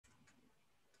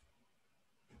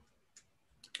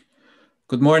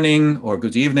Good morning, or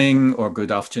good evening, or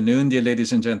good afternoon, dear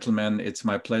ladies and gentlemen. It's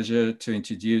my pleasure to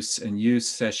introduce a new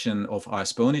session of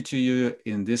Boni to you.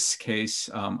 In this case,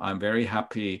 I'm very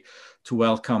happy to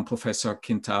welcome Professor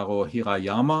Kintaro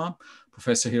Hirayama.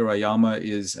 Professor Hirayama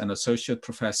is an associate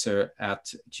professor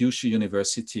at Kyushu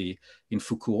University in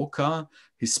Fukuoka.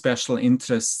 His special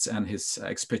interests and his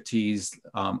expertise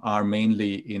are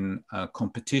mainly in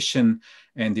competition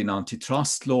and in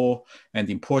antitrust law. And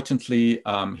importantly,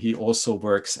 he also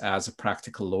works as a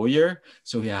practical lawyer.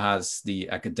 So he has the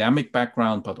academic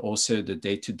background, but also the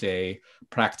day-to-day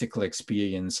practical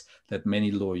experience that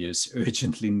many lawyers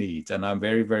urgently need. And I'm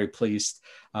very, very pleased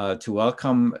to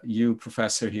welcome you,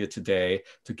 Professor, here today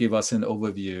to give us an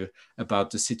overview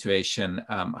about the situation,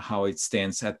 how it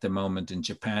stands at the moment in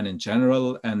Japan in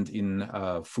general and in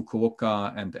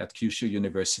Fukuoka and at Kyushu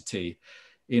University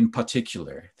in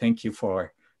particular. Thank you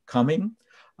for coming.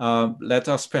 Let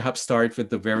us perhaps start with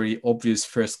the very obvious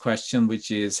first question,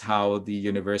 which is how the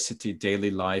university daily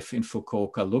life in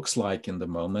Fukuoka looks like in the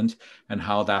moment and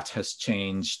how that has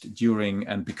changed during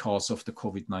and because of the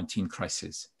COVID-19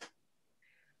 crisis.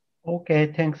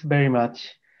 Okay, thanks very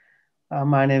much.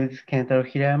 My name is Kentaro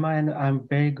Hirayama, and I'm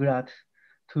very glad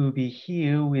to be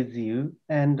here with you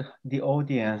and the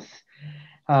audience.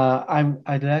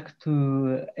 I'd like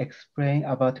to explain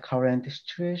about current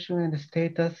situation and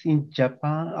status in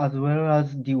Japan, as well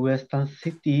as the western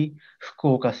city,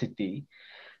 Fukuoka City.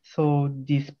 So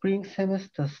the spring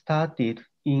semester started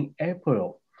in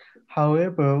April.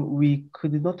 However, we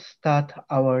could not start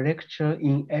our lecture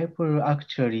in April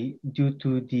actually due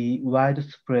to the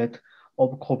widespread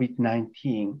of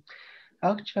COVID-19.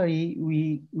 Actually,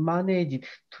 we managed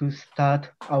to start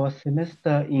our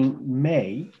semester in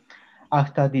May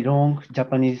after the long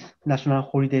Japanese national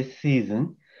holiday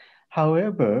season.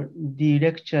 However, the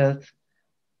lectures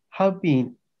have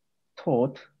been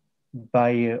taught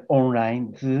by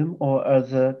online Zoom or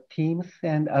other Teams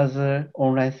and other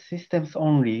online systems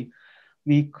only.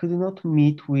 We could not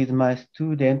meet with my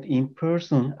student in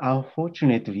person,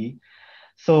 unfortunately.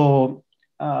 So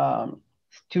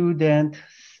students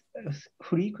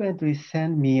frequently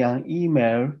send me an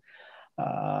email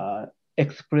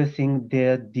expressing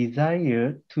their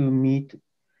desire to meet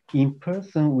in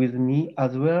person with me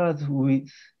as well as with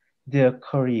their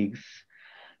colleagues.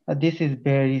 This is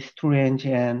very strange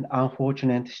and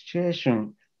unfortunate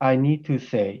situation, I need to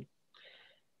say.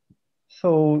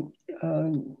 So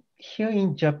here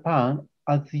in Japan,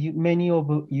 as many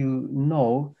of you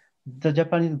know, the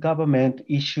Japanese government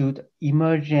issued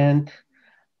emergent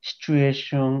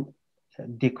situation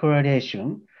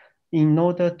declaration in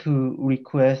order to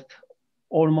request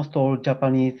almost all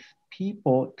Japanese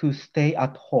people to stay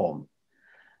at home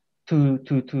to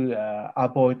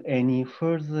avoid any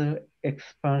further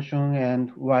expansion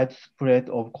and widespread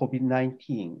of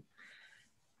COVID-19.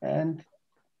 And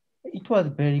it was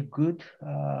very good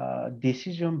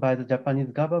decision by the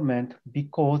Japanese government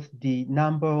because the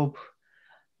number of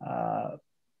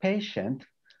patients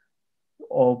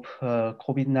of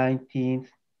COVID-19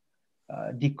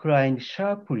 declined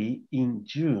sharply in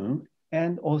June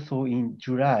and also in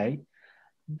July.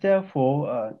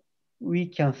 Therefore, we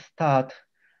can start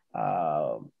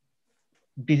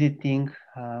visiting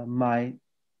my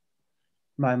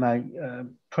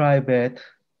private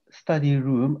study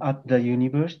room at the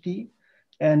university,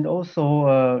 and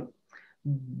also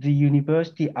the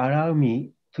university allow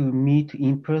me to meet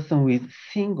in person with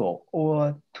single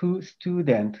or two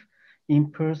students in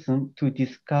person to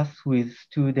discuss with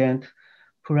student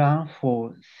plan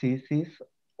for thesis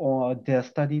or their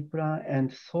study plan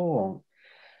and so on.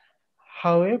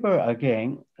 However,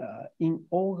 again, in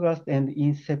August and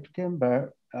in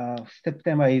September,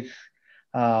 September is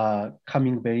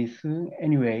coming very soon.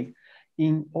 Anyway,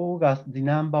 in August, the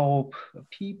number of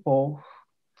people,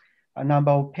 a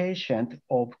number of patients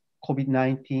of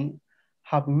COVID-19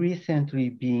 have recently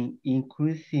been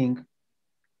increasing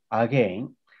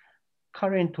again.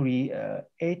 Currently,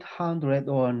 800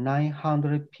 or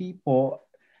 900 people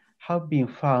have been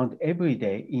found every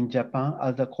day in Japan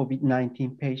as a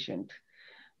COVID-19 patient,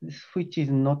 which is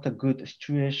not a good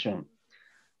situation.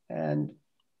 And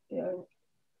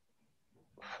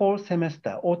fall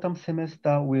semester, autumn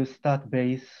semester will start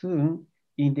very soon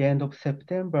in the end of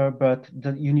September, but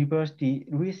the university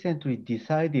recently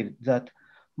decided that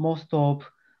most of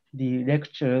the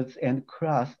lectures and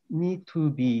class need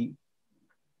to be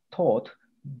taught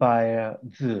by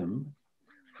Zoom,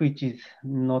 which is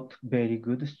not very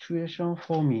good situation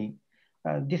for me.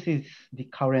 This is the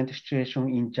current situation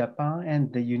in Japan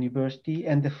and the university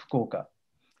and the Fukuoka.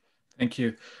 Thank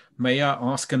you. May I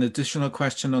ask an additional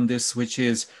question on this, which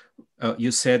is,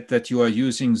 you said that you are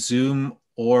using Zoom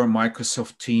or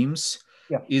Microsoft Teams.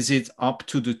 Yeah. Is it up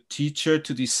to the teacher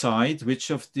to decide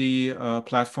which of the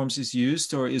platforms is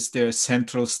used, or is there a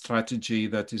central strategy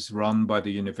that is run by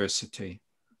the university?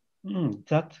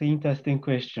 That's an interesting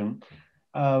question.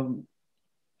 Um,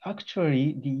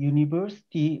 Actually, the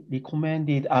university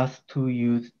recommended us to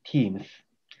use Teams.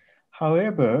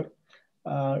 However,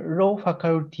 law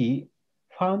faculty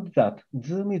found that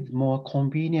Zoom is more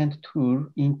convenient tool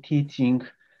in teaching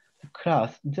the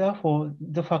class. Therefore,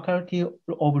 the faculty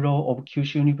of law of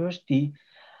Kyushu University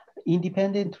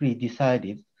independently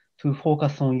decided to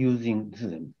focus on using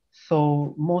Zoom.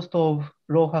 So most of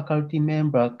law faculty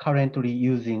members currently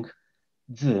using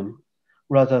Zoom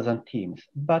rather than Teams.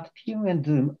 But Teams and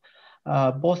Zoom,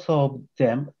 both of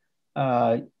them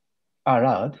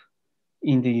allowed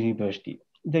in the university.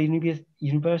 The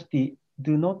university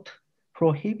do not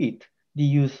prohibit the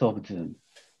use of Zoom.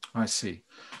 I see.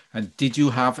 And did you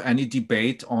have any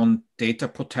debate on data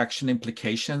protection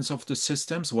implications of the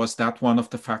systems? Was that one of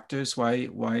the factors why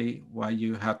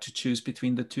you had to choose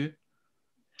between the two?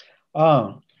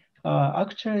 Uh,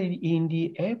 Actually, in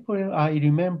the April, I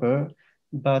remember,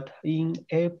 but in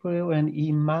April and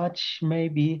in March,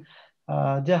 maybe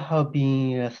there have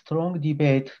been a strong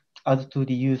debate as to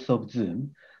the use of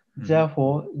Zoom. Mm-hmm.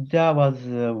 Therefore, there was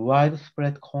a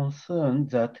widespread concern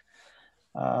that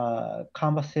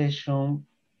conversation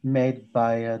made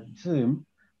by Zoom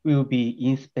will be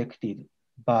inspected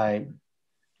by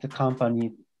the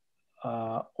company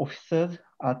officers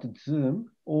at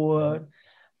Zoom or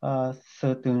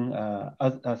certain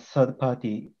as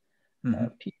third-party Mm-hmm.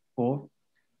 people.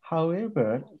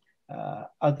 However,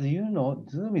 as you know,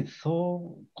 Zoom is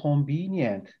so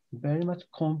convenient, very much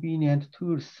convenient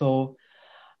tool. So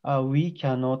we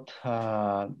cannot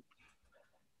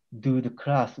do the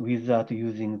class without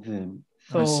using Zoom.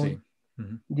 I see. So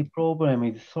Mm-hmm. the problem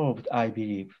is solved, I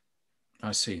believe.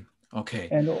 I see. Okay.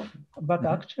 And but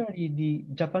Mm-hmm. actually, the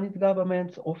Japanese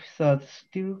government officers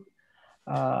still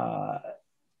uh,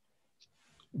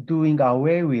 doing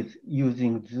away with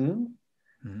using Zoom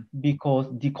Mm-hmm. because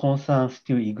the concern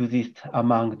still exists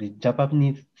among the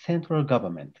Japanese central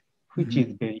government, which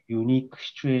Mm-hmm. is very unique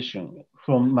situation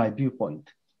from my viewpoint.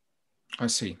 I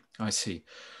see. I see.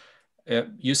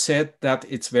 You said that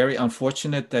it's very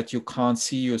unfortunate that you can't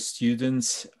see your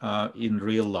students in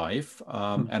real life,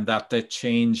 Mm. and that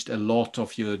changed a lot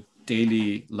of your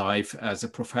daily life as a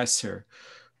professor.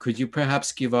 Could you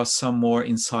perhaps give us some more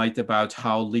insight about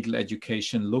how legal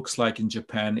education looks like in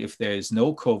Japan if there is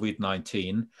no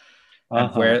COVID-19, and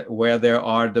Uh-huh. where there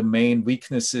are the main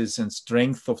weaknesses and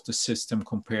strength of the system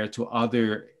compared to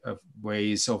other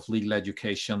ways of legal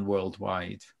education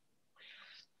worldwide?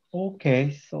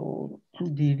 Okay, so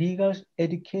the legal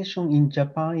education in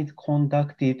Japan is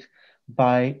conducted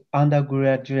by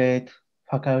undergraduate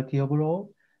faculty of law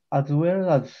as well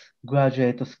as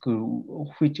graduate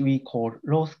school, which we call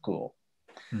law school.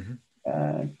 Mhm,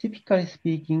 Typically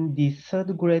speaking, the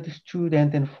third grade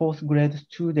student and fourth grade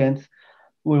students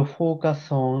will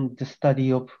focus on the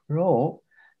study of law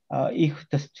if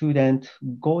the student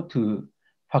go to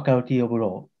faculty of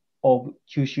law of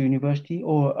Kyushu University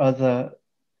or other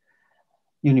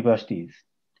universities.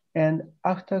 And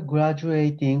after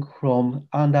graduating from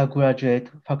undergraduate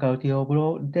faculty of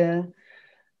law, then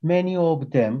many of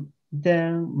them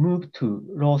then move to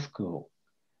law school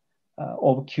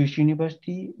of Kyushu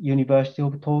University, University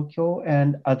of Tokyo,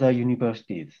 and other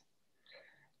universities.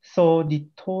 So the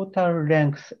total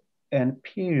length and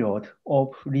period of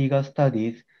legal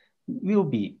studies will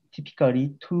be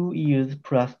typically 2 years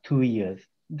plus 2 years.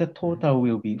 The mhm, total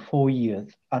will be 4 years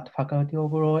at Faculty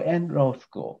of Law and Law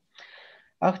School.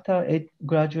 After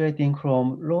graduating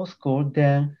from law school,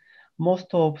 then most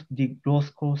of the law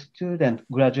school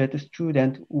graduate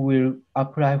student will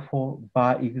apply for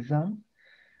bar exam.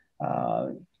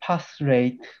 Pass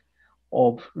rate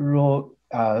of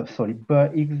bar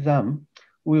exam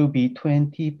will be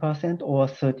 20% or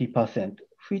 30%,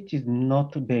 which is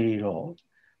not very low,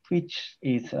 which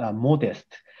is a modest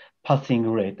passing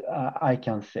rate, I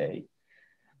can say.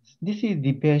 This is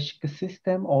the basic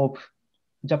system of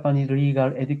Japanese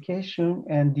legal education,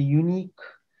 and the unique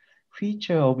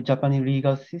feature of Japanese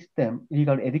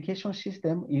legal education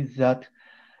system is that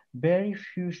very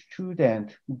few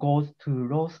students goes to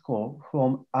law school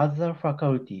from other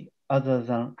faculty other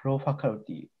than law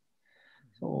faculty.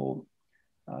 So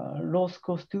law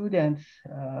school students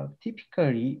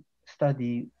typically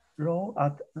study law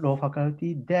at law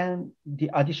faculty, then the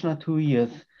additional 2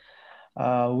 years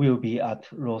will be at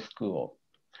law school,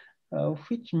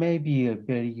 which may be a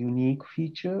very unique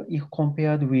feature if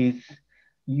compared with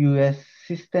US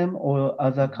system or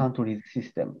other mhm, countries'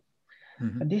 system.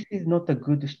 Mm-hmm. This is not a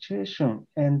good situation,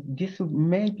 and this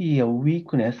may be a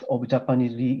weakness of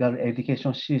Japanese legal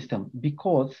education system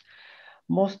because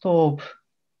most of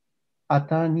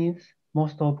attorneys,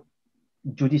 most of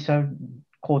judicial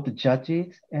court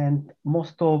judges, and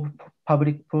most of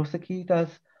public prosecutors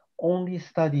only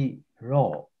study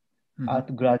law Mm-hmm.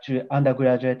 at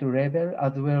undergraduate level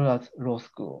as well as law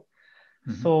school.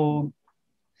 Mm-hmm.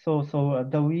 So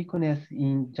the weakness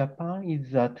in Japan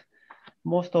is that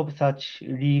most of such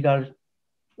legal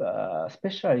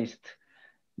specialists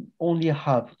only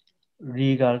have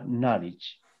legal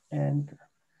knowledge, and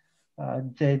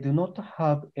they do not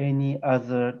have any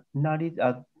other knowledge,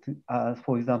 as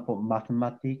for example,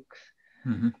 mathematics,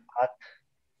 Mm-hmm. art,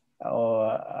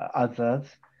 or others.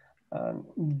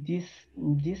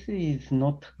 This is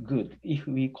not good if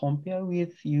we compare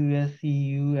with US,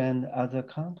 EU, and other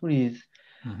countries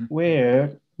Mm-hmm.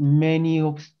 where many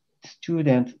of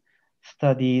students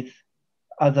studies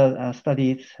other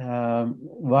studies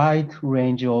wide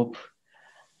range of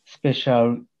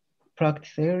special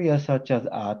practice areas such as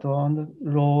art and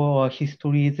law,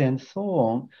 histories, and so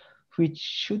on, which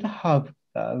should have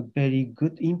a very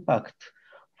good impact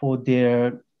for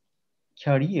their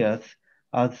careers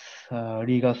as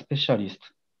legal specialists.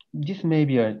 This may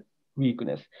be a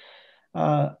weakness.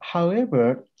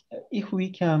 However, if we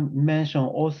can mention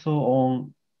also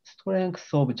on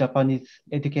strengths of Japanese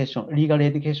education, legal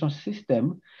education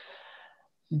system,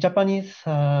 Japanese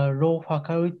law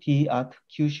faculty at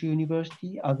Kyushu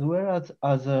University as well as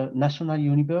other national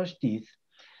universities,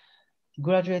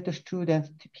 graduate students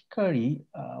typically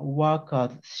work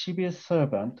as civil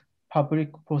servant, public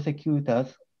prosecutors,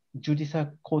 judicial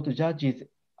court judges,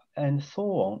 and so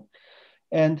on.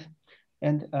 And,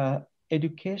 and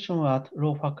education at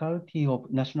law faculty of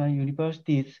national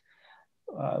universities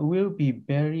will be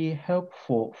very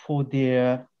helpful for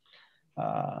their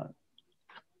uh,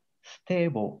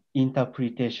 stable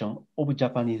interpretation of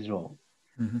Japanese law.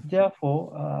 Mm-hmm.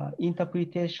 Therefore,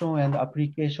 interpretation and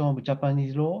application of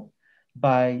Japanese law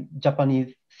by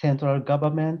Japanese central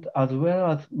government as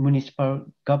well as municipal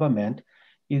government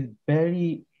is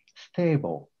very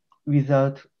stable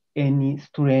without any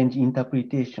strange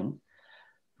interpretation,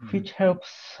 Mm-hmm. which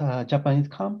helps Japanese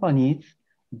companies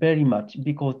very much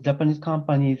because Japanese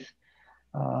companies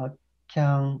uh,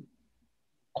 can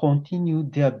continue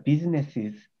their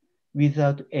businesses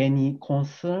without any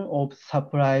concern of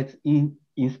surprise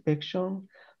inspection,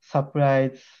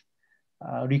 surprise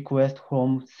request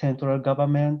from central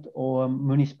government or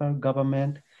municipal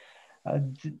government.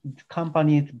 The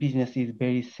company's business is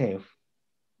very safe.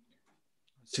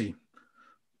 See.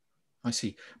 I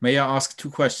see. May I ask two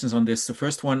questions on this? The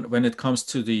first one, when it comes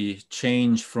to the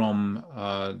change from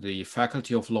the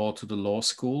Faculty of Law to the law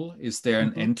school, is there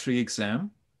an Mhm. entry exam?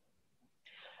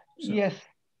 So, Yes,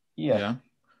 yes. yeah.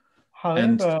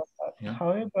 And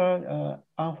However, yeah.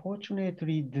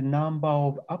 unfortunately, the number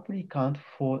of applicants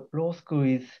for law school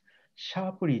is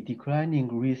sharply declining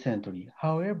recently.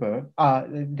 However,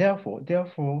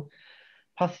 therefore,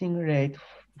 passing rate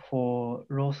for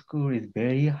law school is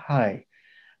very high,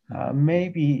 Mhm.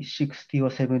 maybe 60 or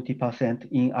 70%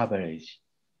 in average.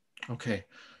 Okay.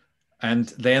 And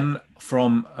then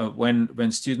from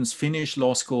when students finish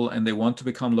law school and they want to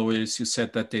become lawyers, you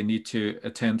said that they need to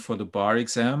attend for the bar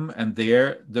exam, and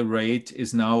there the rate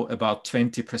is now about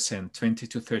 20%, 20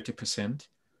 to 30%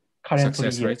 Currently,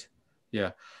 success yes. rate.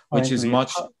 Yeah, which is Currently,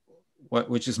 much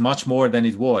which is much more than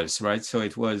it was, right? So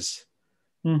it was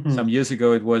mm-hmm. some years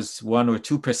ago it was 1 or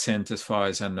 2% as far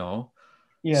as I know.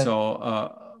 Yes. So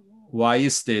why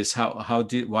is this?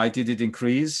 Why did it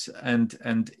increase?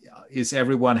 And is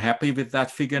everyone happy with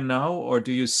that figure now, or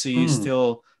do you see Mm.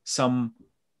 still some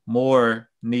more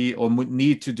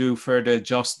need to do further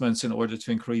adjustments in order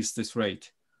to increase this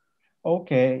rate?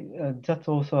 Okay, that's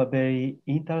also a very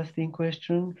interesting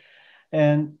question.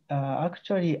 And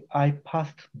actually, I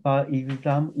passed bar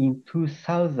exam in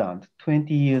 2000,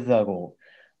 20 years ago.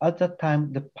 At that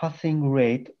time, the passing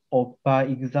rate of bar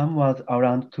exam was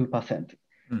around 2%.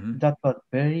 Mm-hmm. That was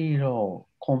very low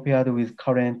compared with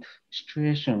current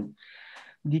situation.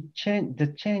 The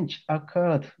change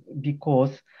occurred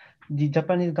because the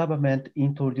Japanese government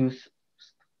introduced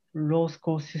law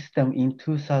school system in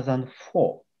 2004.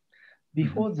 Mm-hmm.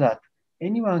 Before that,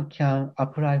 anyone can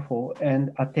apply for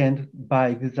and attend bar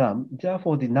exam.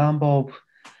 Therefore, the number of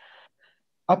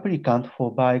applicants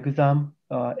for bar exam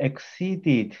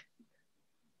exceeded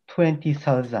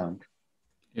 20,000.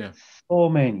 Yeah. So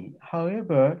many.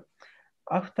 However,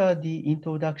 after the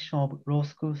introduction of law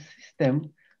school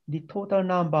system, the total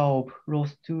number of law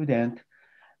students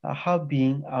have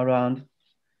been around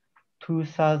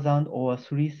 2,000 or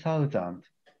 3,000.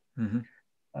 Mm-hmm.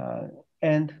 Uh,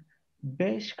 and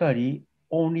basically,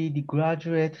 only the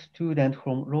graduate student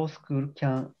from law school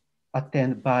can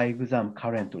attend by exam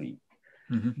currently.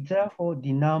 Mm-hmm. Therefore,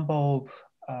 the number of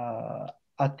uh,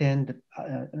 attend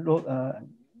lo-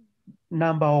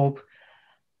 number of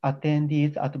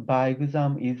attendees at by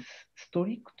exam is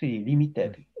strictly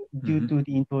limited due Mm-hmm. to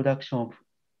the introduction of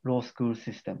law school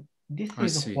system. This I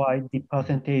is see. why the Mm-hmm.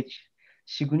 percentage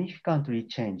significantly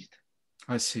changed.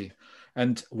 I see.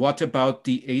 And what about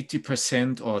the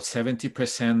 80% or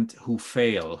 70% who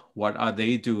fail? What are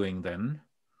they doing then?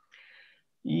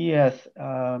 Yes,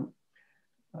 uh,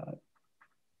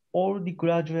 all the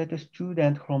graduate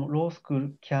students from law school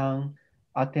can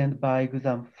attend by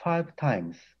exam 5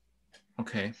 times.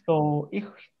 Okay. So if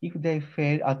they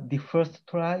fail at the first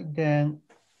try, then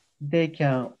they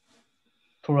can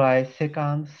try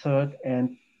second, third,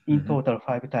 and in Mm-hmm. total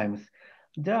 5 times.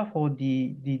 Therefore,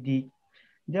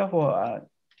 therefore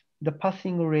the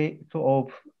passing rate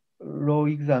of law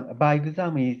exam by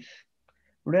exam is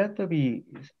relatively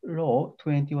low,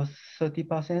 20 or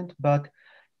 30%. But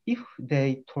if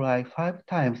they try 5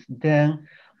 times, then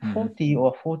Mm-hmm. 40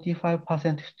 or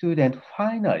 45% students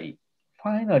finally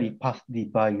pass the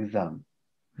by exam.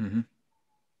 Mm-hmm.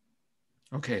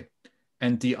 Okay.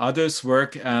 And the others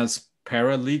work as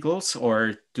paralegals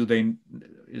or do they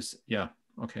yeah,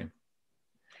 okay.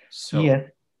 So, Yes,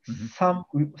 mhm,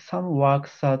 some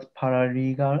works as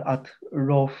paralegal at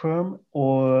law firm,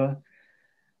 or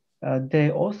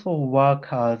they also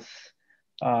work as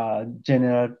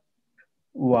general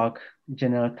work,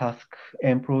 general task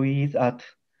employees at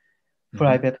mhm,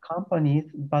 private companies,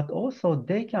 but also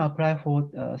they can apply for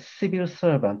civil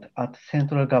servant at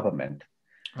central government.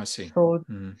 I see. So,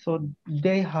 Mhm, so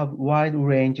they have wide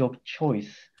range of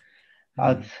choice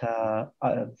mhm,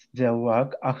 as their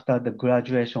work after the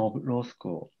graduation of law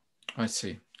school. I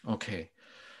see. Okay.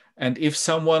 And if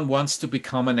someone wants to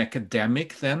become an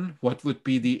academic, then what would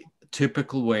be the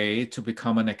typical way to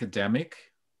become an academic?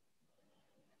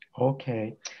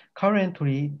 Okay.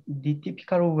 Currently, the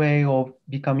typical way of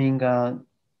becoming an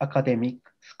academic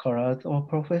scholars or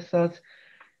professors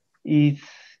is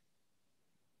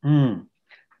mm,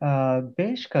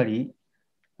 basically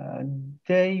uh,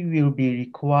 they will be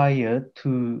required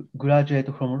to graduate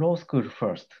from law school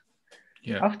first.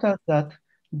 Yeah. After that,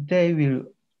 they will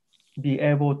be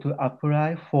able to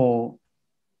apply for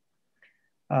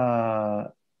uh,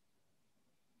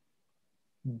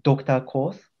 doctor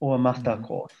course or master Hmm.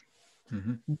 course.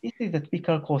 Hmm. This is a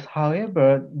typical course.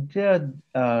 However, there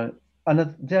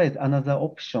is another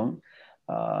option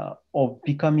of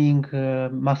becoming a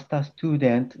master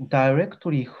student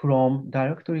directly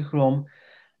from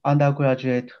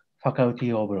undergraduate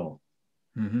faculty of law.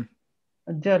 Hmm.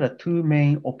 There are two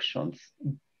main options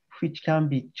which can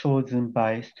be chosen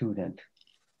by student.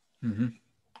 Hmm.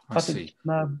 I But see.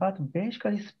 but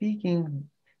basically speaking,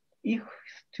 if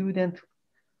student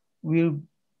will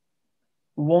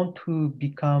want to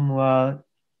become a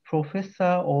professor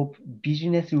of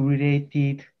business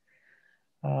related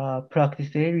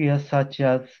practice areas such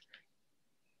as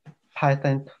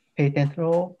patent, patent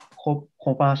law,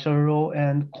 commercial law,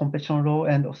 and competition law,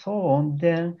 and so on,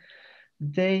 then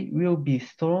they will be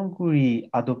strongly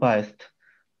advised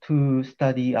to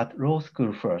study at law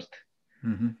school first,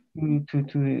 Hmm.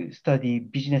 to study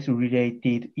business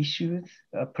related issues,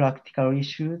 practical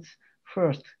issues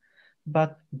first.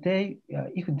 But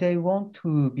if they want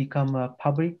to become a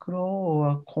public law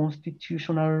or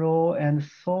constitutional law and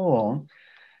so on,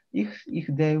 if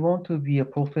they want to be a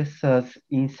professors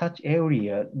in such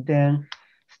area, then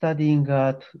studying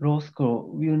at law school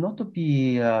will not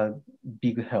be a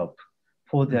big help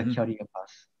for their Hmm. career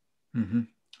path. Hmm.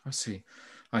 I see.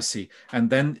 I see. And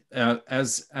then,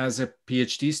 as a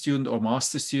PhD student or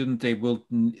master student, they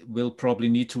will probably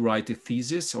need to write a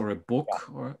thesis or a Yeah. book,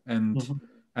 or Mhm.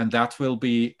 and that will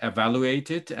be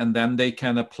evaluated, and then they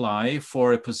can apply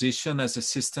for a position as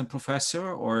assistant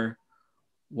professor, or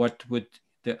what would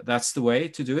that's the way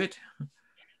to do it?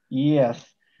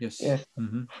 Yes, Yes. yes.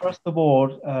 Hmm. First of all,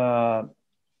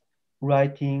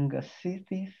 writing a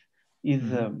thesis is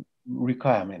Hmm. a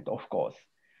requirement, of course.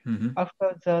 Hmm.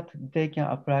 After that, they can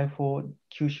apply for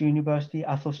Kyushu University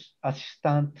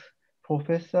assistant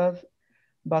professors,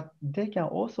 but they can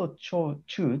also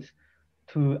choose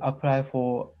to apply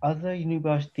for other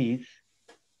universities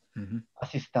Hmm.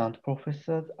 assistant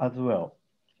professors as well.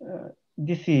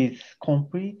 This is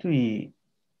completely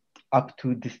up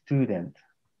to the student.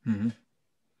 Hmm.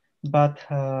 But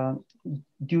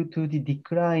due to the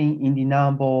decline in the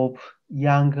number of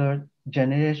younger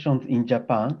generations in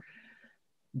Japan,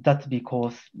 That's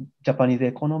because Japanese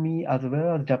economy as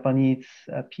well as Japanese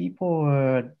people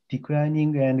are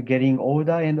declining and getting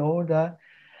older and older.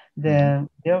 Then,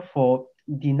 therefore,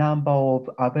 the number of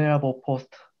available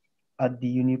posts at the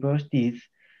universities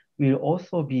will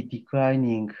also be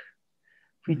declining,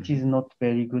 which is not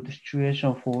very good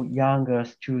situation for younger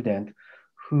students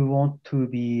who want to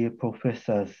be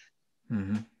professors.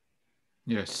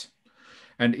 Yes.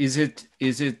 And is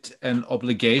it an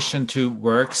obligation to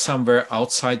work somewhere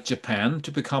outside Japan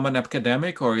to become an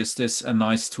academic, or is this a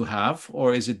nice to have,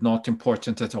 or is it not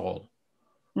important at all?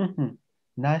 Mhm.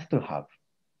 Nice to have.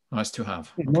 Nice to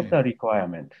have. It's not Okay. a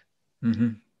requirement.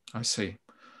 I see.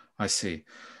 I see.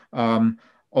 Um,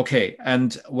 okay.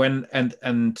 And when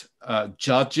and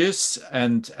judges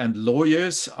and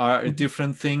lawyers are a Mhm.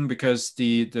 different thing because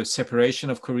the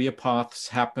separation of career paths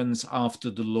happens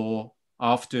after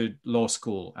law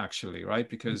school, actually, right?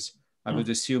 Because I would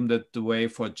assume that the way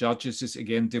for judges is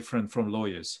again different from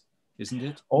lawyers, isn't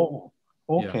it? Oh,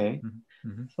 Yeah. okay.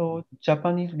 Mm-hmm. So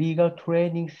Japanese legal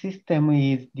training system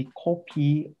is the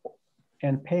copy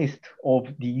and paste of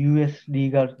the US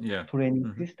legal Yeah. training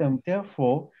Mm-hmm. system.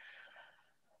 Therefore,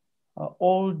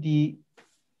 all the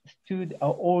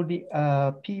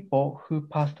people who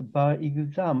passed bar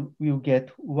exam will get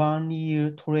 1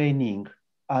 year training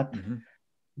at Mm-hmm.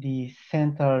 the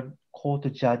Central Court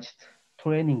Judge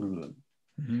training room,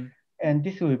 Mm-hmm. and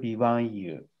this will be 1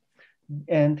 year.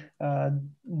 And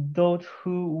those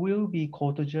who will be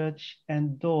court judge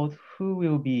and those who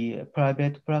will be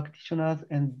private practitioners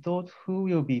and those who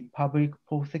will be public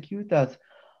prosecutors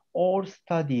all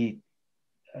study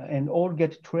and all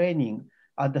get training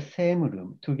at the same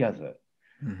room together.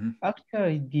 Mm-hmm.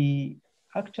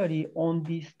 Actually, on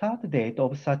the start date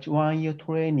of such 1 year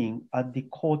training at the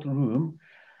courtroom,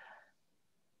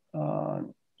 uh,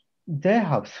 they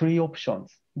have three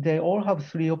options. They all have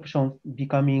three options: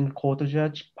 becoming court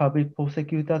judge, public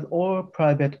prosecutors, or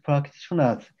private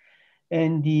practitioners.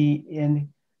 And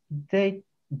they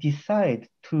decide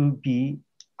to be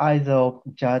either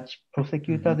judge, Mm-hmm.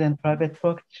 prosecutors, and private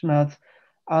practitioners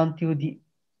until the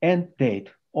end date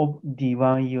of the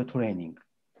 1 year training.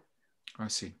 I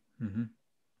see. Mm-hmm.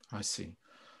 I see.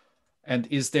 And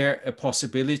is there a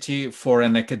possibility for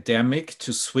an academic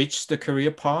to switch the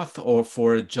career path or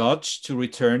for a judge to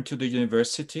return to the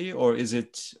university, or is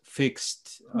it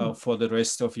fixed Hmm. for the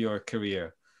rest of your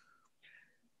career?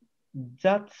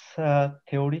 That's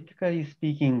theoretically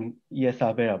speaking, yes,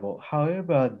 available.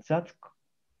 However, that's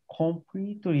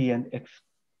completely and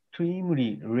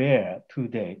extremely rare to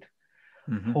date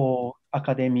Mm-hmm. for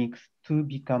academics to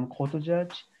become court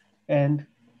judge and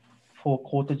for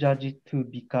court judges to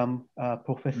become Mm-hmm.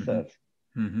 professors.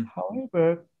 Mm-hmm.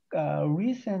 However,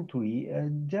 recently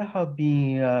there have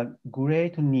been a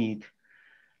great need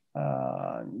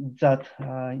uh, that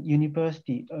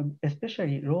university,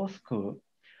 especially law school,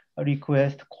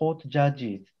 request court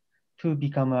judges to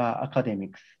become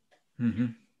academics. Mm-hmm.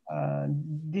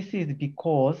 This is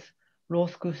because law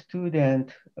school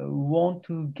students want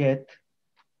to get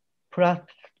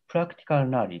practical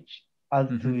knowledge as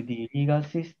Mm-hmm. to the legal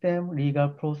system, legal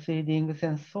proceedings,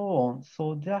 and so on.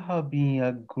 So there have been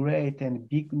a great and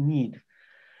big need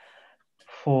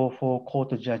for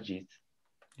court judges.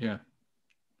 Yeah,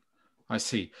 I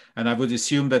see. And I would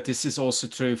assume that this is also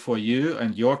true for you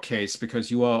and your case because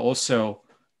you are also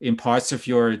in parts of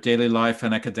your daily life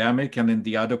an academic and in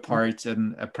the other part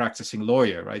a practicing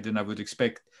lawyer, right? And I would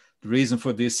expect the reason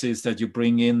for this is that you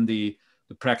bring in the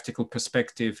practical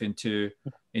perspective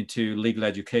into legal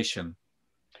education.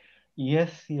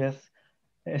 Yes, yes.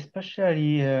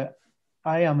 Especially,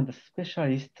 I am the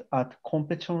specialist at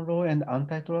competition law and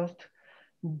antitrust.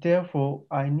 Therefore,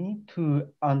 I need to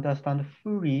understand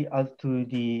fully as to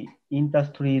the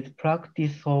industry's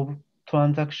practice of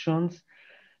transactions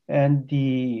and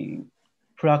the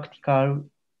practical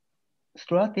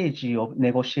strategy of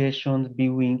negotiations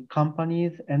between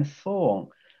companies and so on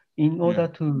in Yeah, order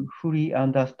to fully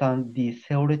understand the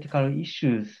theoretical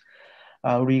issues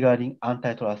regarding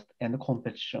antitrust and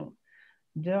competition.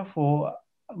 Therefore,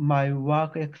 my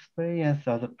work experience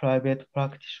as a private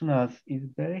practitioner is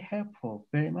very helpful,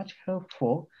 very much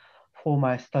helpful for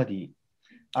my study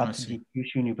I at see. the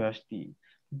Kyushu University.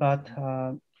 But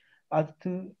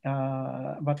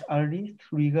but at least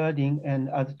regarding and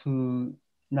as to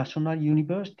national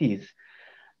universities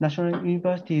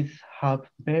have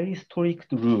very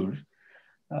strict rules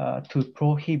to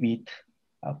prohibit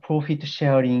profit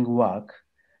sharing work.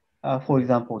 For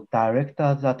example,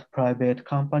 directors at private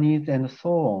companies and so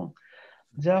on.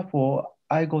 Therefore,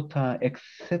 I got an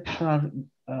exceptional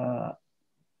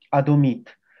admit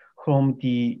from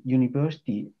the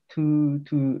university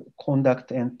to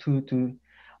conduct and to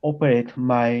operate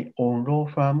my own law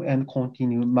firm and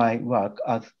continue my work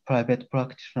as private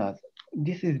practitioners.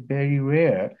 This is very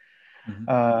rare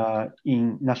Mhm.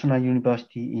 in national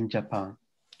university in Japan.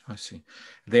 I see.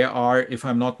 There are, if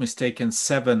I'm not mistaken,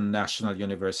 7 national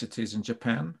universities in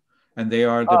Japan, and they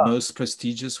are the Ah, most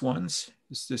prestigious ones.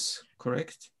 Is this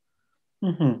correct?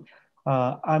 mhm.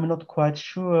 I'm not quite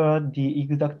sure the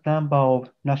exact number of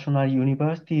national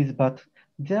universities, but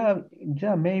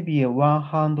there may be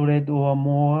 100 or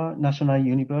more national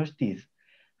universities.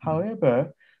 Mhm.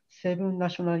 However, 7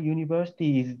 national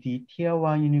universities, the tier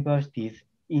one universities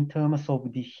in terms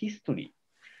of the history.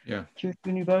 Yeah. Kyushu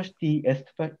University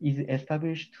is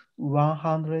established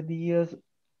 100 years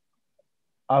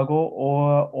ago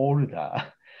or older.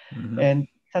 Mhm. And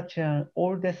such an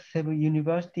oldest seven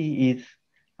university is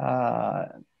uh,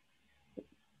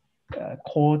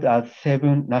 called as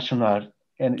seven national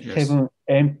and Yes. seven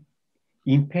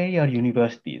imperial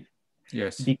universities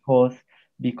Yes. because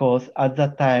because at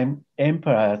that time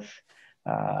emperors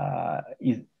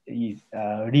is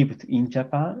lived in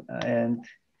Japan and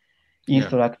Yeah.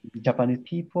 instruct Japanese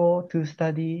people to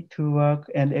study, to work,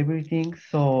 and everything.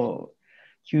 So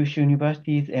Kyushu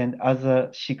universities and other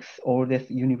six oldest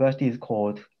universities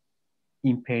called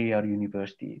imperial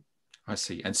universities. I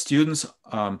see. And students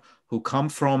who come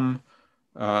from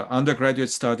undergraduate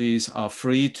studies are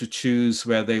free to choose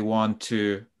where they want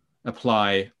to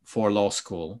apply for law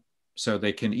school. So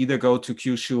they can either go to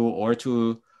Kyushu or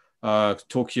to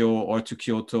Tokyo or to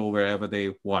Kyoto, wherever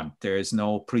they want. There is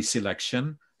no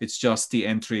pre-selection. It's just the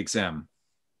entry exam,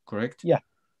 correct? Yeah,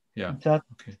 Yeah. that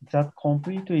Okay. that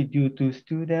completely due to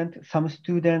some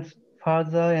students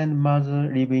father and mother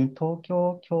live in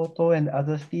Tokyo, Kyoto, and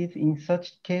other cities. In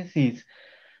such cases,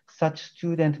 such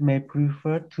students may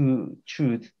prefer to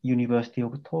choose University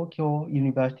of Tokyo,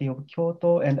 University of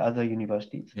Kyoto, and other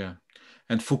universities. Yeah.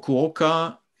 And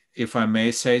Fukuoka, if I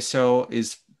may say so,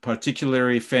 is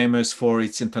particularly famous for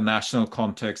its international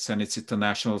context and its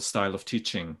international style of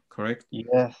teaching, correct?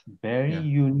 Yes, very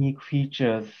Yeah. unique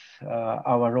features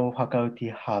our law faculty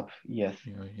have. Yes.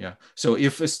 Yeah, yeah. So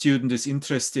if a student is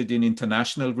interested in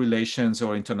international relations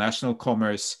or international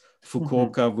commerce, Mhm.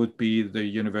 Fukuoka would be the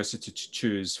university to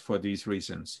choose for these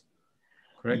reasons,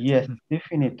 correct? Yes,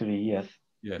 definitely. Yes.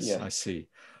 Yes, Yes. I see.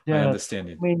 I There are understand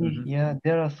so it. many, Mhm. yeah,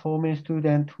 there are so many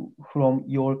students from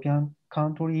European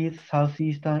countries,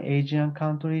 Southeastern Asian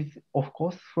countries, of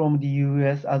course, from the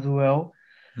US as well,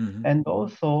 Mhm. and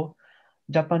also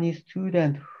Japanese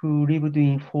students who lived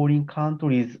in foreign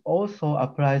countries also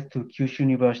applies to Kyushu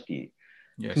University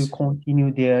to Yes,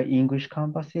 continue their English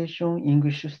conversation,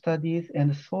 English studies,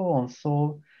 and so on.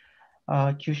 So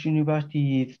Kyushu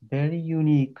University is very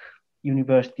unique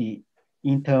university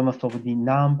in terms of the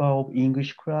number of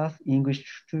English class, English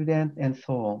student, and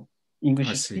so on, I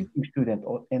English see. speaking student,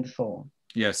 and so on.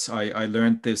 Yes, I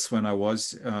learned this when I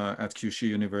was at Kyushu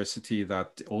University,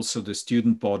 that also the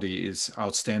student body is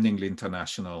outstandingly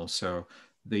international. So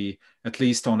the at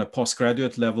least on a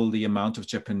postgraduate level, the amount of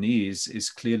Japanese is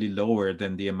clearly lower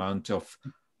than the amount of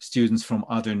students from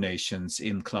other nations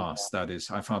in class. That is,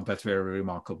 I found that very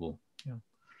remarkable. Yeah.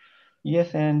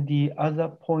 Yes, and the other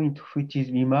point which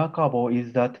is remarkable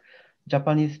is that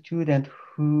Japanese student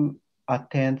who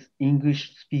attend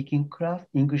English speaking class,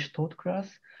 English taught class,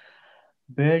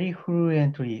 very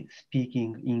fluently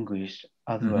speaking English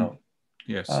as Hmm. well.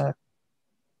 Yes,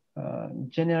 Uh,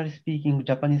 Generally speaking,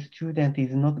 Japanese student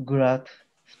is not good at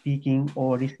speaking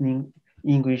or listening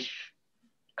English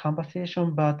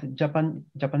conversation, but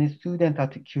Japanese student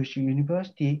at Kyushu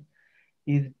University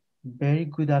is very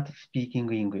good at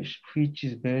speaking English, which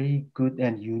is very good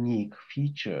and unique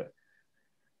feature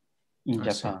in I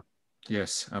see. Japan.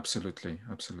 Yes, absolutely,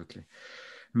 absolutely.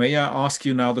 May I ask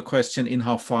you now the question in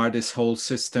how far this whole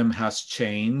system has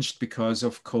changed because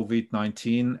of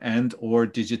COVID-19 and or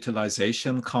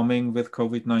digitalization coming with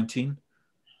COVID-19?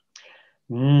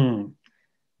 Mm,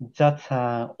 that's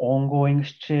an ongoing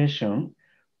situation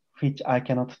which I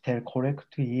cannot tell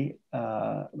correctly.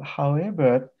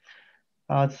 However,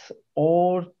 as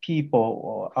all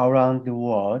people around the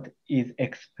world is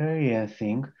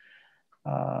experiencing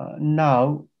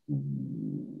now,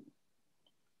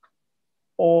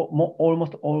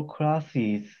 almost all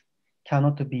classes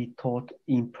cannot be taught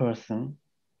in person.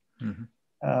 Mhm.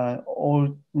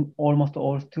 All almost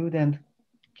all students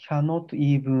cannot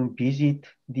even visit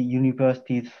the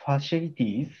university's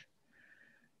facilities.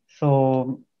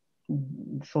 So,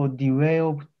 so the way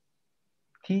of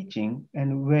teaching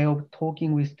and way of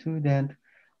talking with students,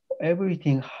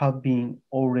 everything have been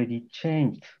already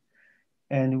changed,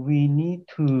 and we need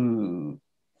to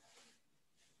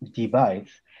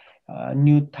devise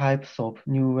new types of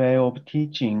new way of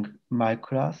teaching my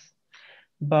class.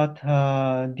 But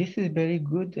this is very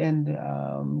good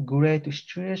and great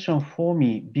situation for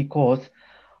me because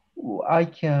I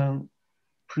can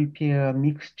prepare a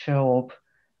mixture of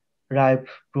live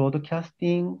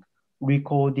broadcasting,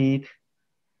 recorded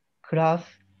class,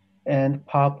 and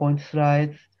PowerPoint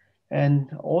slides, and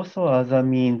also other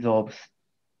means of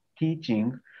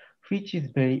teaching, which is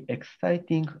very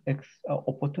exciting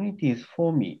opportunities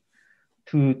for me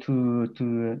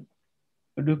to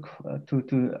look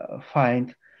to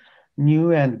find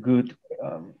new and good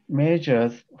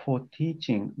measures for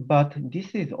teaching. But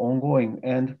this is ongoing,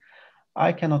 and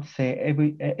I cannot say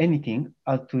anything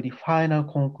as to the final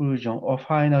conclusion or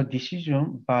final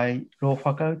decision by law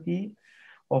faculty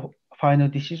or final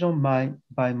decision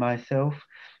by myself.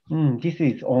 This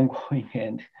is ongoing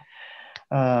and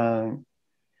uh,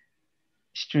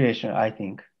 situation, I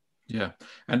think. Yeah.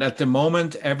 And at the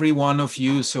moment, every one of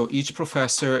you, so each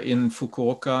professor in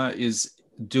Fukuoka is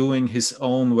doing his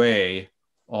own way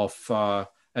of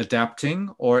adapting,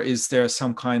 or is there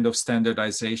some kind of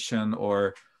standardization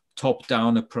or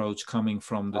top-down approach coming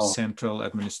from the Oh, central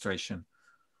administration?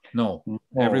 No, no.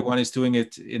 everyone is doing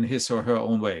it in his or her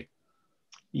own way.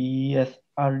 Yes,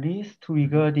 at least Mhm,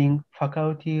 regarding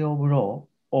Faculty of Law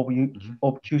mhm,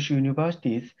 of Kyushu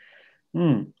universities,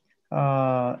 mm,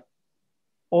 uh,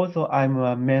 also I'm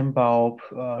a member of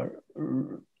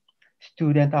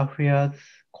student affairs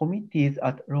committees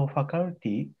at law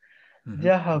faculty. mhm,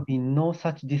 There have been no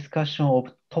such discussion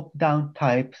of top-down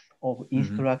types of mhm,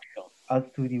 instruction as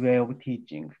to the way of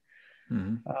teaching.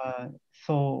 mhm, Uh,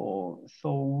 so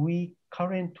we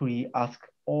currently ask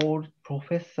all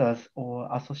professors or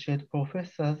associate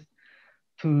professors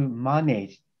to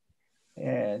manage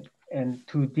and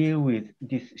to deal with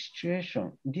this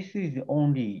situation. This is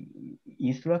only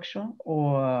instruction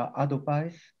or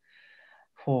advice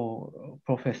for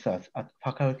professors at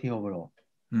Faculty of Law.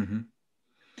 mhm,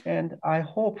 And I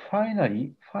hope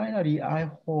finally, I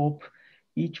hope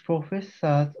each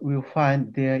professor will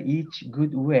find their each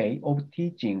good way of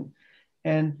teaching.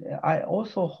 And I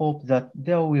also hope that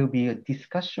there will be a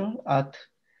discussion at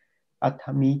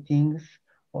meetings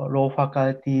or law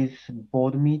faculties,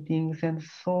 board meetings, and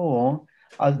so on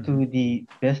as mhm. to the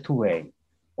best way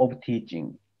of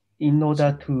teaching in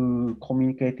order to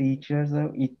communicate each other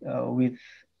with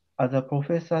other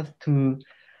professors to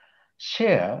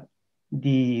share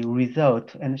the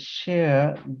result and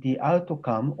share the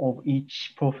outcome of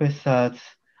each professor's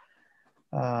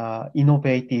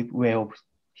innovative way of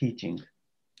teaching.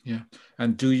 Yeah.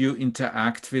 And do you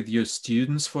interact with your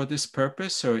students for this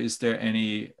purpose, or is there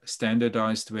any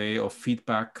standardized way of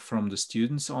feedback from the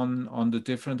students on the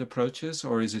different approaches,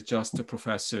 or is it just the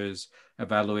professors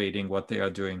evaluating what they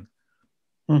are doing?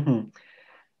 Mhm.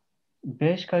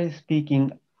 Basically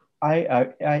speaking,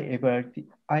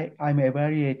 I'm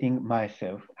evaluating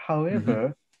myself.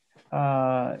 Mm-hmm,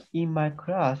 However, in my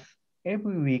class,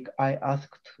 every week I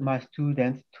asked my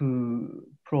students to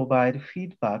provide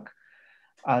feedback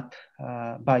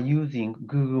by using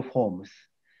Google Forms.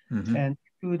 mm-hmm, And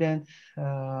students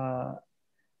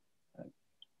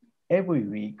every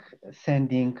week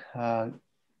sending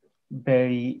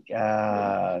very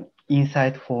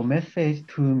insightful message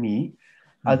to me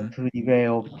as mm-hmm, to the way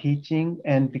of teaching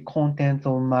and the content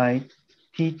of my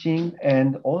teaching,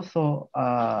 and also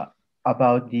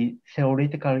about the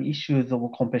theoretical issues of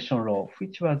competition law,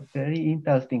 which was very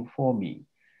interesting for me.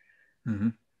 mm-hmm.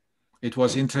 It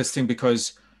was interesting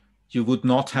because you would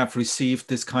not have received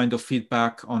this kind of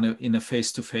feedback in a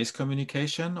face-to-face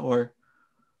communication, or?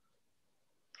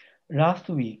 Last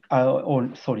week,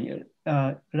 sorry,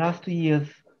 last year's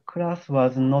class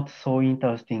was not so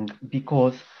interesting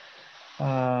because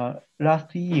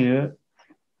last year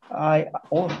I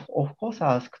of course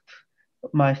asked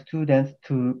my students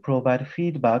to provide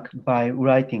feedback by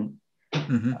writing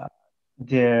Mm-hmm,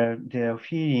 their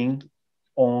feeling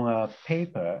on a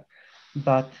paper,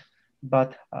 but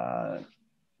but uh,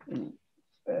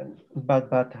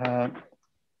 but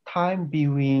time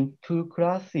between two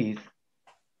classes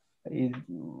is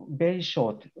very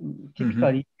short, mm-hmm,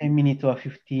 typically 10 minutes or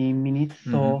 15 minutes.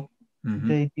 mm-hmm, So mm-hmm,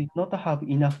 they did not have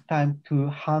enough time to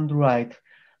handwrite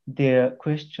their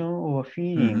question or mm-hmm,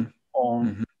 feeling on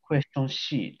mm-hmm, question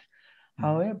sheet. mm-hmm,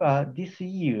 However, this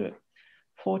year,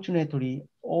 fortunately,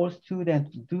 all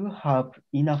students do have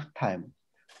enough time,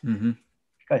 mm-hmm,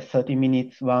 like 30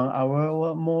 minutes, 1 hour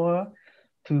or more,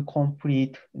 to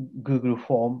complete Google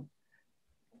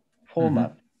mm-hmm,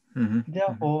 format. mm-hmm, mm-hmm.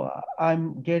 Therefore,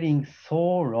 I'm getting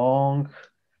so long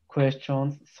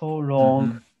questions, so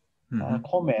long Mm-hmm. Mm-hmm.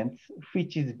 comments,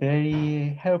 which is very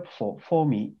helpful for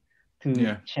me to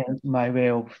Yeah. change my way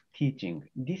of teaching.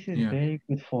 This is Yeah. very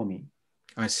good for me.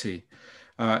 I see.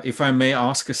 If I may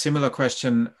ask a similar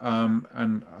question,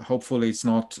 and hopefully it's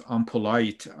not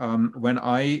unpolite, when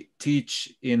I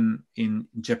teach in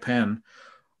Japan,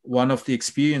 one of the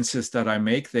experiences that I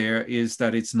make there is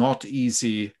that it's not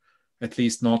easy, at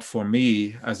least not for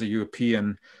me as a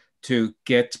European, to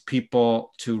get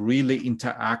people to really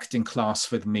interact in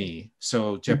class with me.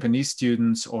 So Japanese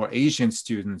students or Asian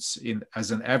students,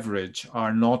 as an average,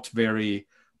 are not very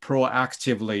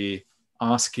proactively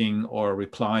asking or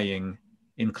replying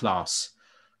in class.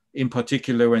 In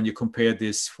particular, when you compare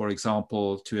this, for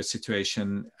example, to a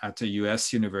situation at a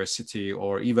US university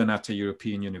or even at a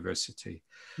European university.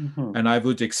 Mm-hmm. And I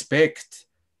would expect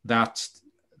that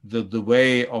the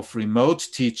way of remote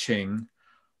teaching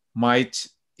might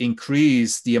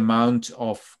increase the amount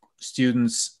of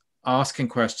students asking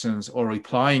questions or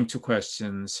replying to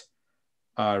questions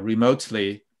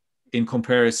remotely in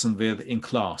comparison with in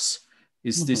class.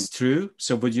 Is Mm-hmm. this true?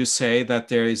 So would you say that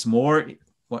there is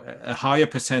a higher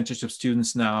percentage of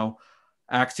students now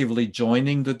actively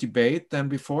joining the debate than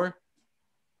before?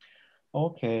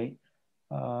 Okay.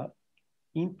 Uh,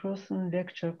 In-person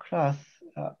lecture class,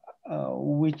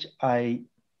 which I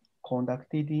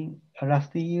conducted in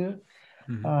last year,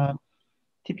 Mm-hmm. uh,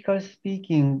 typically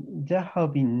speaking, there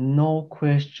have been no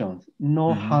questions, no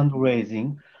Mm-hmm. hand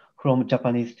raising from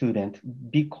Japanese students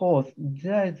because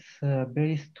there is a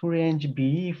very strange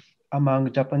belief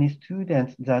among Japanese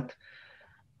students that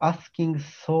asking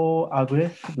so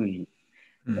aggressively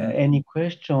Mm-hmm. any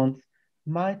questions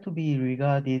might be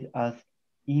regarded as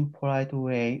impolite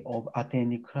way of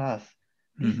attending class.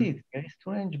 This Mm-hmm. is very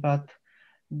strange, but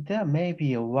there may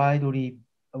be a wide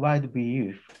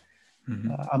belief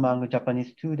Mm-hmm. among Japanese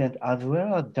students as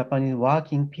well as Japanese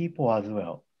working people as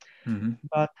well. Mm-hmm.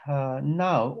 But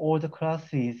now all the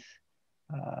classes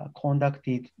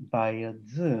conducted by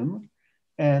Zoom,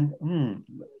 and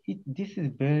this is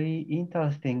very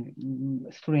interesting,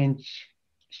 strange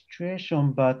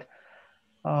situation, but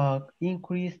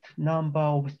increased number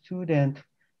of students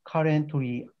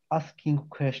currently asking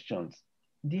questions.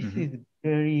 This Mm-hmm. is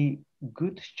very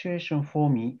good situation for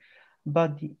me,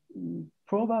 but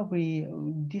probably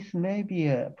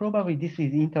probably this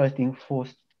is interesting for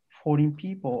foreign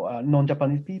people,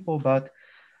 non-Japanese people, but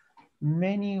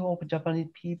many of Japanese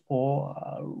people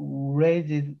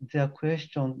raises their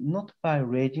question not by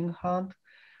raising hand,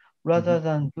 Mm-hmm. rather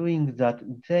than doing that,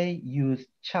 they use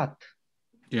chat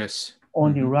Yes.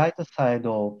 on the Mm-hmm. right side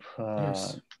of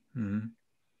Yes. Mm-hmm.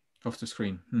 Off the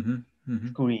screen. Mm-hmm. Mm-hmm.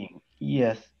 screen.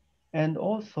 Yes. And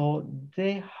also,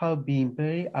 they have been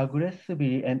very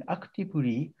aggressively and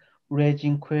actively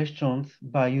raising questions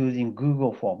by using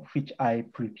Google Form, which I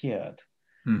prepared,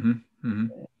 Mm-hmm. Mm-hmm.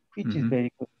 which is Mm-hmm.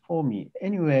 very good for me.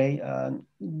 Anyway,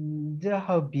 there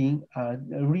have been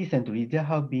recently there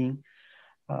have been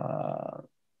uh,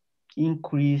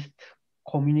 increased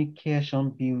communication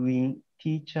between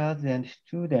teachers and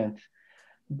students,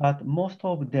 but most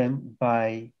of them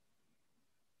by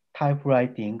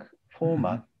typewriting Mm-hmm.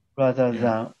 format rather Yeah.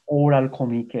 than oral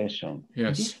communication. This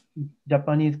Yes. is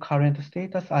Japanese current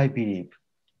status, I believe.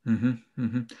 Mm-hmm.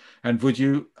 Mm-hmm.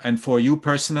 And for you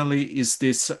personally, is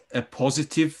this a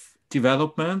positive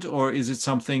development or is it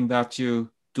something that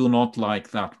you do not like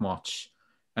that much?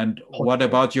 And what Positive.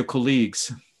 about your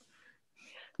colleagues?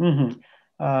 Mhm.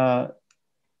 Uh,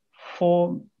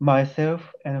 for myself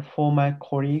and for my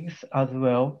colleagues as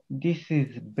well, this is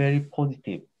very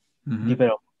positive Mm-hmm.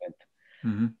 development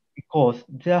Mm-hmm. because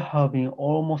there have been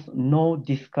almost no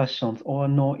discussions or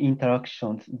no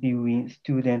interactions between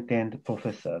students and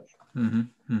professors. Mm-hmm.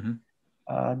 Mm-hmm.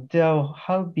 There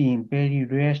have been very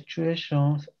rare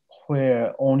situations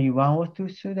where only one or two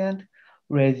students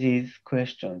raises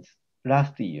questions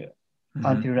last year, Mm-hmm.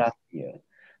 until last year.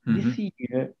 This Mm-hmm.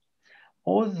 year,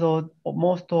 although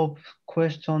most of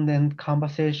questions and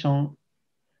conversation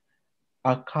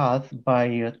occurs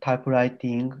by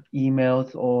typewriting,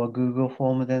 emails, or Google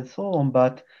Forms and so on,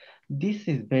 but this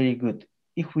is very good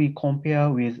if we compare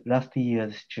with last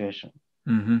year's situation.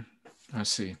 Mm-hmm. I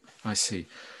see. I see.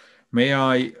 May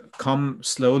I come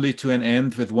slowly to an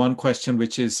end with one question,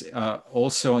 which is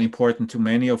also important to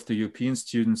many of the European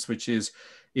students, which is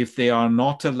if they are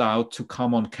not allowed to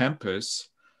come on campus,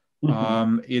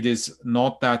 Mhm. it is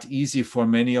not that easy for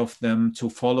many of them to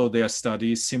follow their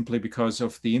studies simply because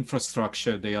of the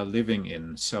infrastructure they are living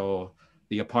in. So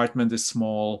the apartment is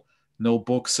small, no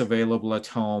books available at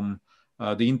home,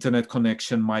 the internet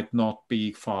connection might not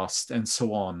be fast, and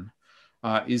so on.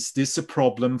 Is this a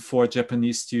problem for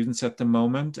Japanese students at the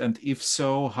moment? And if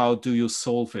so, how do you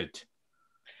solve it?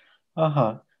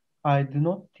 Uh-huh. I do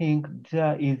not think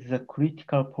there is a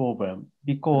critical problem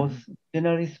because, Mm-hmm.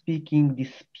 generally speaking, the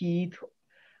speed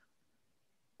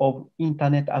of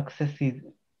internet access is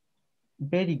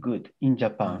very good in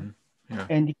Japan, Mm-hmm. Yeah.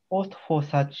 and the cost for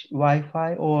such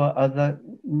Wi-Fi or other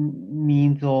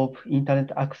means of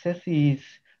internet access is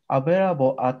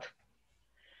available at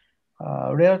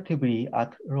relatively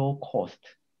at low cost.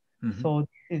 Mm-hmm. So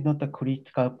this is not a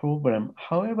critical problem.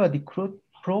 However, the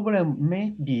problem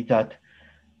may be that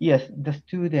yes, the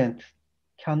students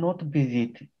cannot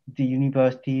visit the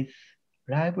university's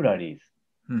libraries.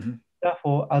 Mm-hmm.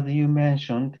 Therefore, as you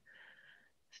mentioned,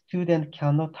 students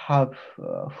cannot have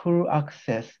full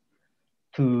access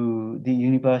to the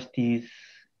university's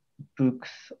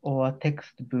books or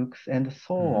textbooks and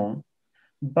so Mm-hmm. on.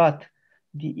 But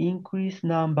the increased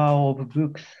number of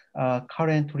books are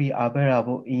currently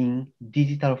available in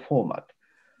digital format,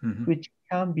 Mm-hmm. which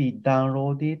can be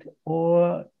downloaded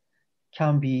or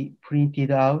can be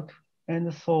printed out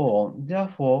and so on.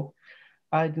 Therefore,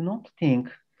 I do not think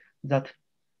that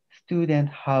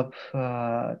students have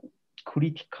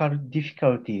critical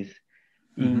difficulties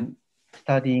Mm-hmm. in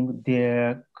studying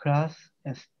their class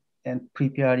and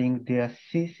preparing their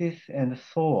thesis and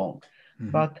so on.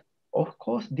 Mm-hmm. But of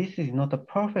course, this is not a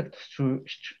perfect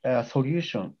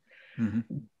solution. Mm-hmm.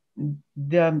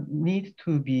 There needs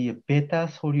to be a better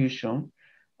solution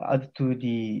as to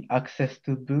the access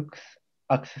to books,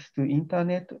 access to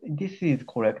internet. This is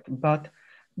correct, but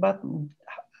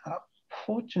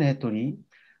fortunately,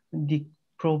 the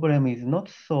problem is not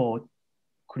so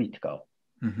critical.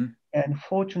 Mm-hmm. And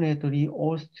fortunately,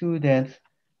 all students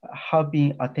have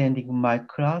been attending my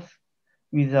class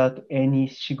without any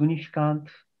significant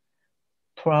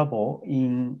trouble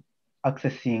in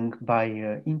accessing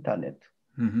via internet.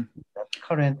 Mm-hmm. That's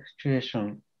current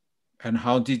situation. And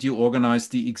how did you organize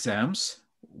the exams?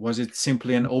 Was it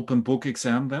simply an open book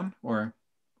exam then, or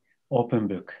Open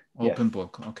book, yes. open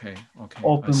book? Okay, okay, I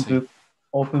Open see. book,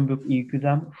 open book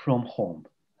exam from home.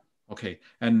 Okay,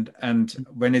 and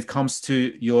when it comes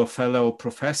to your fellow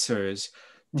professors,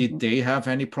 did Mhm. they have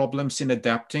any problems in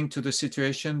adapting to the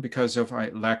situation because of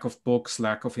lack of books,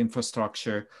 lack of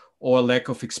infrastructure, or lack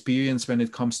of experience when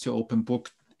it comes to open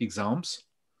book exams?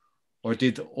 Or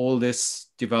did all this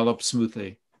develop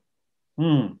smoothly?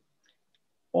 Mm.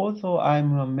 Also,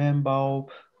 I'm a member of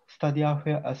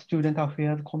student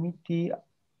affairs committee.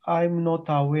 I'm not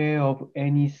aware of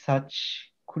any such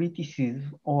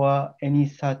criticism or any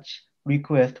such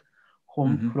request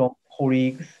Mm-hmm. from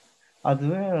colleagues as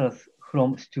well as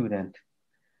from students.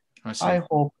 I see. I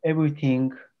hope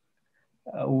everything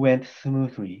went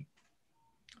smoothly.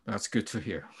 That's good to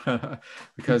hear,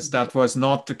 because that was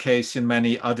not the case in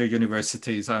many other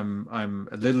universities I'm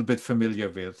a little bit familiar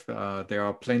with. There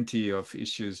are plenty of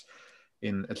issues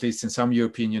in at least in some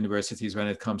European universities when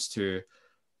it comes to,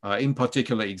 in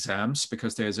particular, exams,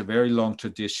 because there's a very long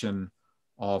tradition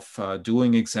of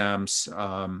doing exams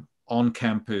on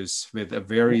campus with a Yeah,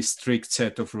 very strict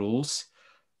set of rules,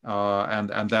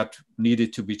 and that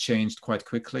needed to be changed quite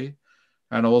quickly.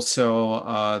 And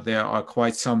also, there are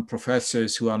quite some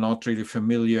professors who are not really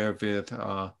familiar with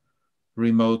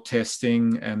remote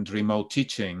testing and remote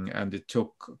teaching, and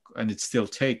it still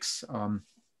takes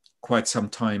quite some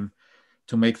time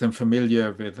to make them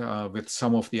familiar with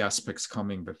some of the aspects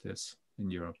coming with this in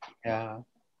Europe. yeah,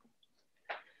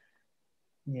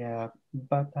 yeah.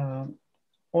 But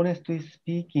honestly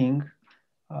speaking,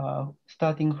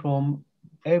 starting from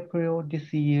April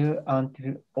this year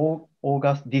until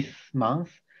August this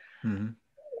month, Mm-hmm.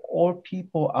 all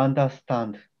people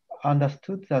understood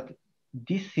that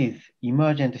this is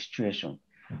emergent situation.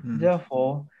 Mm-hmm.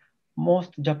 Therefore,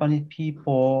 most Japanese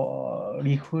people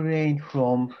refrain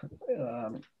from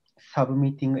um,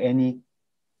 submitting any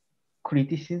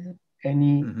criticism,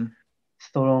 any Mm-hmm.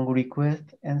 strong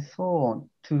request, and so on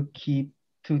to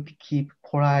keep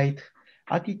polite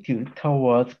attitude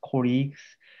towards colleagues,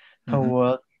 Mm-hmm.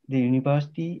 towards the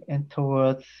university, and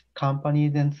towards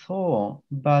companies, and so on.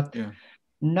 But Yeah.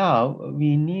 now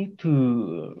we need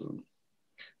to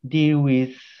deal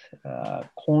with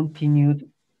continued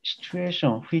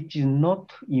situation which is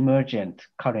not emergent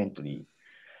currently.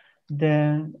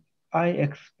 Then I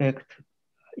expect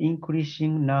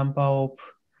increasing number of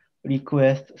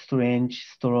requests,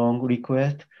 strong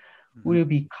requests Mm-hmm. will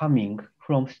be coming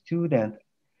from students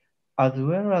as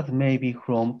well as maybe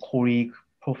from colleague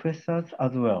professors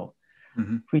as well,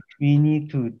 Mm-hmm. which we need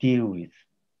to deal with.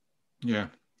 Yeah.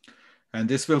 And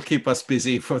this will keep us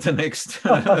busy for the next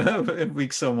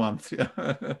weeks or month.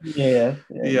 Yes,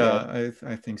 yes. Yeah,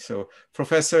 I think so.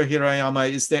 Professor Hirayama,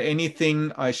 is there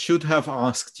anything I should have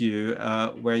asked you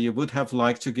where you would have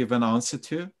liked to give an answer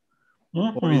to?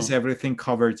 Or is Mhm. everything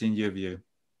covered in your view?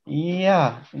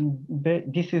 Yeah,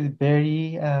 this is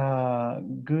very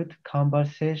good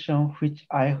conversation, which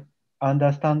I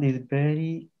understand is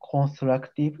very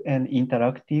constructive and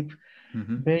interactive.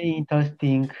 Mhm. Very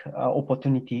interesting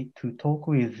opportunity to talk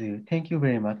with you. Thank you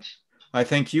very much. I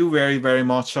thank you very, very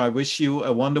much. I wish you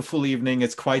a wonderful evening.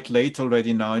 It's quite late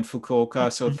already now in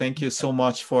Fukuoka. So thank you so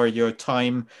much for your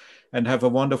time and have a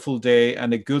wonderful day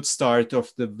and a good start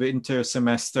of the winter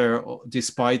semester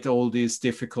despite all these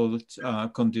difficult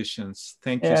conditions.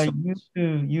 Thank you Yeah, so much.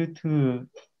 you too.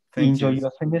 Thank Enjoy you.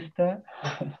 your semester.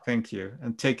 Thank you.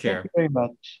 And take Thank you care. very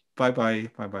much. Bye bye.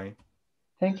 Bye bye.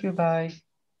 Thank you. Bye.